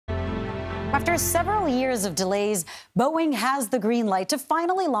After several years of delays, Boeing has the green light to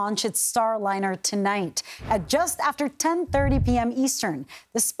finally launch its Starliner tonight at just after 10:30 p.m. Eastern.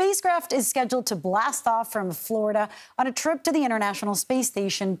 The spacecraft is scheduled to blast off from Florida on a trip to the International Space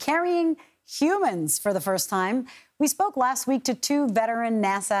Station, carrying humans for the first time. We spoke last week to two veteran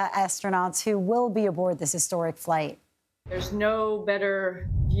NASA astronauts who will be aboard this historic flight. There's no better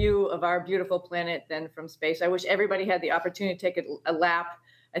view of our beautiful planet than from space. I wish everybody had the opportunity to take a lap.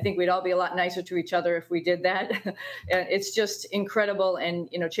 I think we'd all be a lot nicer to each other if we did that. It's just incredible and,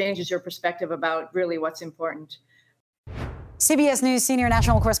 changes your perspective about really what's important. CBS News senior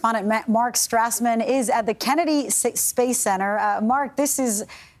national correspondent Mark Strassmann is at the Kennedy Space Center. Mark, this is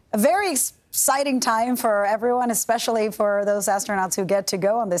a very exciting time for everyone, especially for those astronauts who get to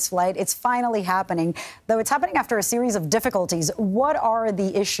go on this flight. It's finally happening, though it's happening after a series of difficulties. What are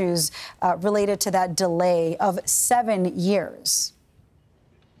the issues related to that delay of 7 years?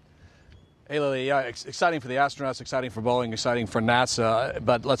 Hey, Lily, yeah, exciting for the astronauts, exciting for Boeing, exciting for NASA.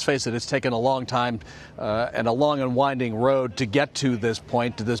 But let's face it, it's taken a long time and a long and winding road to get to this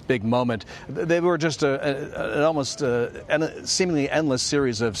point, to this big moment. They were just an almost seemingly endless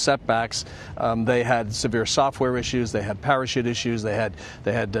series of setbacks. They had severe software issues. They had parachute issues. They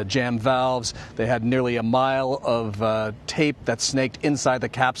had jammed valves. They had nearly a mile of tape that snaked inside the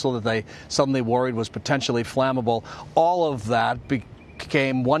capsule that they suddenly worried was potentially flammable. All of that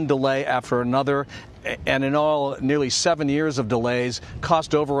came one delay after another, and in all, nearly 7 years of delays,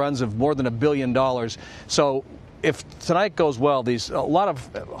 cost overruns of more than $1 billion. So if tonight goes well, a lot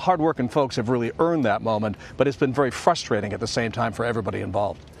of hardworking folks have really earned that moment, but it's been very frustrating at the same time for everybody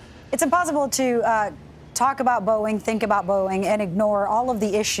involved. It's impossible to talk about Boeing, think about Boeing, and ignore all of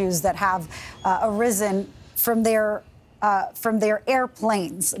the issues that have arisen from their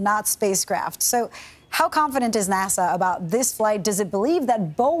airplanes, not spacecraft. So how confident is NASA about this flight? Does it believe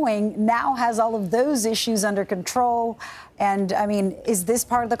that Boeing now has all of those issues under control? And, is this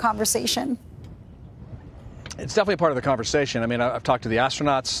part of the conversation? It's definitely part of the conversation. I've talked to the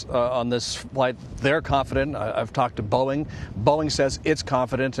astronauts on this flight. They're confident. I've talked to Boeing. Boeing says it's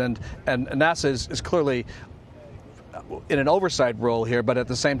confident. And NASA is clearly in an oversight role here, but at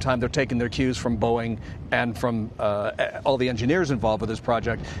the same time, they're taking their cues from Boeing and from all the engineers involved with this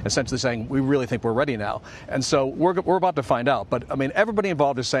project, essentially saying, we really think we're ready now. And so we're about to find out. But, everybody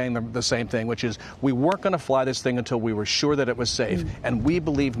involved is saying the same thing, which is we weren't going to fly this thing until we were sure that it was safe. And we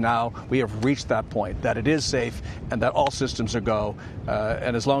believe now we have reached that point, that it is safe and that all systems are go.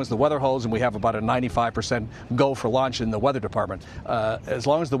 And as long as the weather holds, and we have about a 95% go for launch in the weather department, as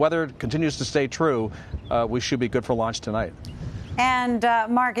long as the weather continues to stay true, we should be good for launch tonight. And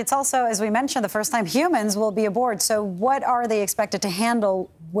Mark, it's also, as we mentioned, the first time humans will be aboard. So what are they expected to handle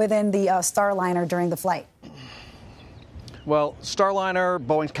within the Starliner during the flight? Well, Starliner,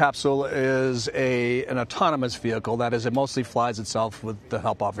 Boeing's capsule, is an autonomous vehicle. That is, it mostly flies itself with the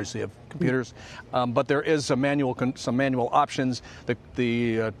help, obviously, of computers. But there is some manual options.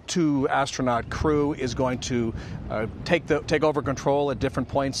 The two astronaut crew is going to take over control at different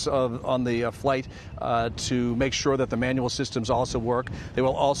points on the flight to make sure that the manual systems also work. They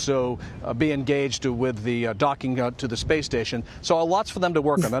will also be engaged with the docking to the space station. So lots for them to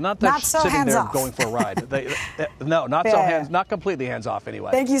work on. They're not just sitting there going for a ride. No, not completely hands off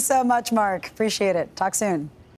anyway. Thank you so much, Mark. Appreciate it. Talk soon.